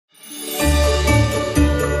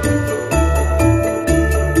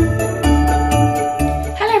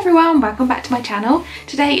welcome back to my channel.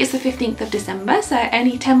 Today is the 15th of December, so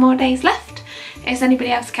only 10 more days left. Is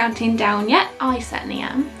anybody else counting down yet? I certainly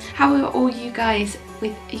am. How are all you guys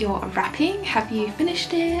with your wrapping? Have you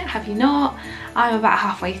finished it? Have you not? I'm about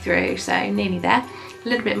halfway through, so nearly there. A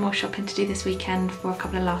little bit more shopping to do this weekend for a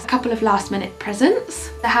couple of last minute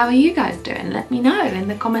presents. So how are you guys doing? Let me know in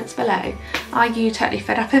the comments below. Are you totally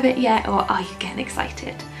fed up of it yet, or are you getting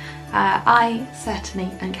excited? I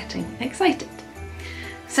certainly am getting excited.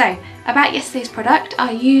 So about yesterday's product,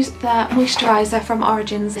 I used the moisturiser from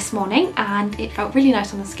Origins this morning and it felt really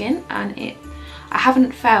nice on the skin, and I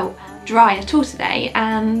haven't felt dry at all today,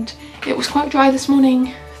 and it was quite dry this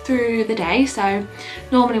morning through the day. So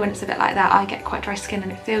normally when it's a bit like that I get quite dry skin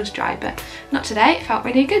and it feels dry, but not today. It felt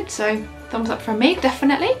really good, so thumbs up from me,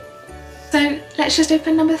 definitely. So let's just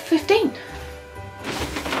open number 15.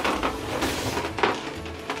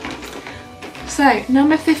 So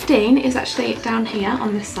number 15 is actually down here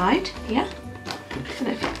on this side here. I don't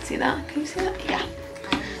know if you can see that. Can you see that?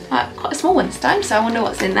 Yeah. Quite a small one this time, so I wonder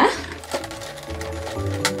what's in there.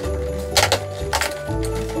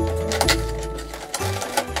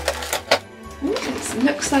 It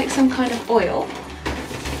looks like some kind of oil.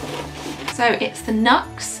 So it's the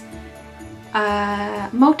Nux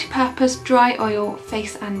multi-purpose dry oil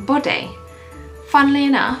face and body. Funnily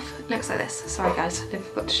enough, it looks like this. Sorry guys, I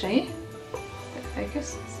forgot to show you.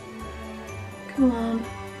 Focus. Come on.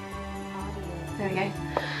 There we go.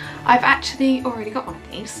 I've actually already got one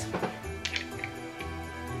of these.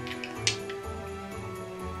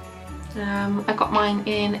 I got mine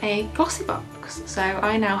in a glossy box, so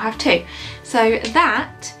I now have two. So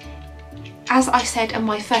that, as I said in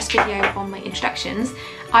my first video on my introductions,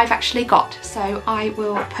 I've actually got, so I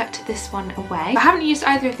will put this one away. I haven't used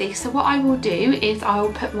either of these, so what I will do is I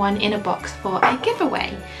will put one in a box for a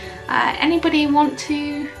giveaway. Anybody want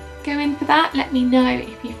to go in for that? Let me know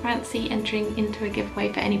if you fancy entering into a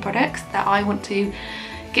giveaway for any products that I want to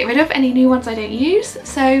get rid of, any new ones I don't use.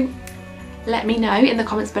 So let me know in the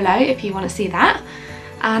comments below if you want to see that,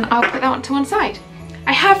 and I'll put that one to one side.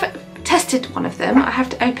 I have tested one of them. I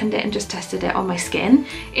have opened it and just tested it on my skin.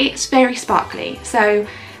 It's very sparkly, so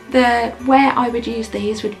where I would use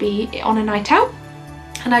these would be on a night out,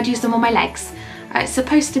 and I'd use them on my legs. It's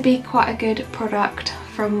supposed to be quite a good product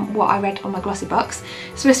from what I read on my glossy box.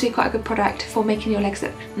 It's supposed to be quite a good product for making your legs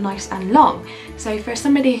look nice and long. So for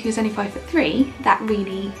somebody who's only 5'3", that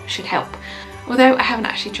really should help. Although I haven't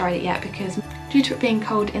actually tried it yet, because due to it being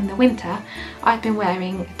cold in the winter, I've been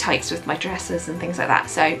wearing tights with my dresses and things like that,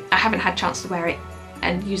 so I haven't had a chance to wear it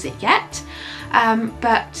and use it yet.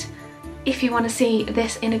 But if you want to see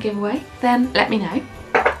this in a giveaway, then let me know.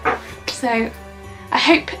 So I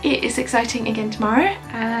hope it is exciting again tomorrow,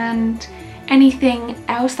 and anything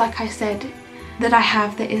else, like I said, that I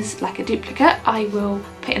have that is like a duplicate, I will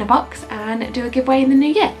put in a box and do a giveaway in the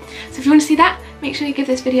new year. So if you want to see that, make sure you give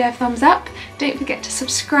this video a thumbs up. Don't forget to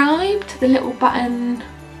subscribe to the little button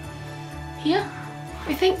here,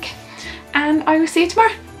 I think. And I will see you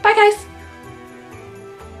tomorrow. Bye guys!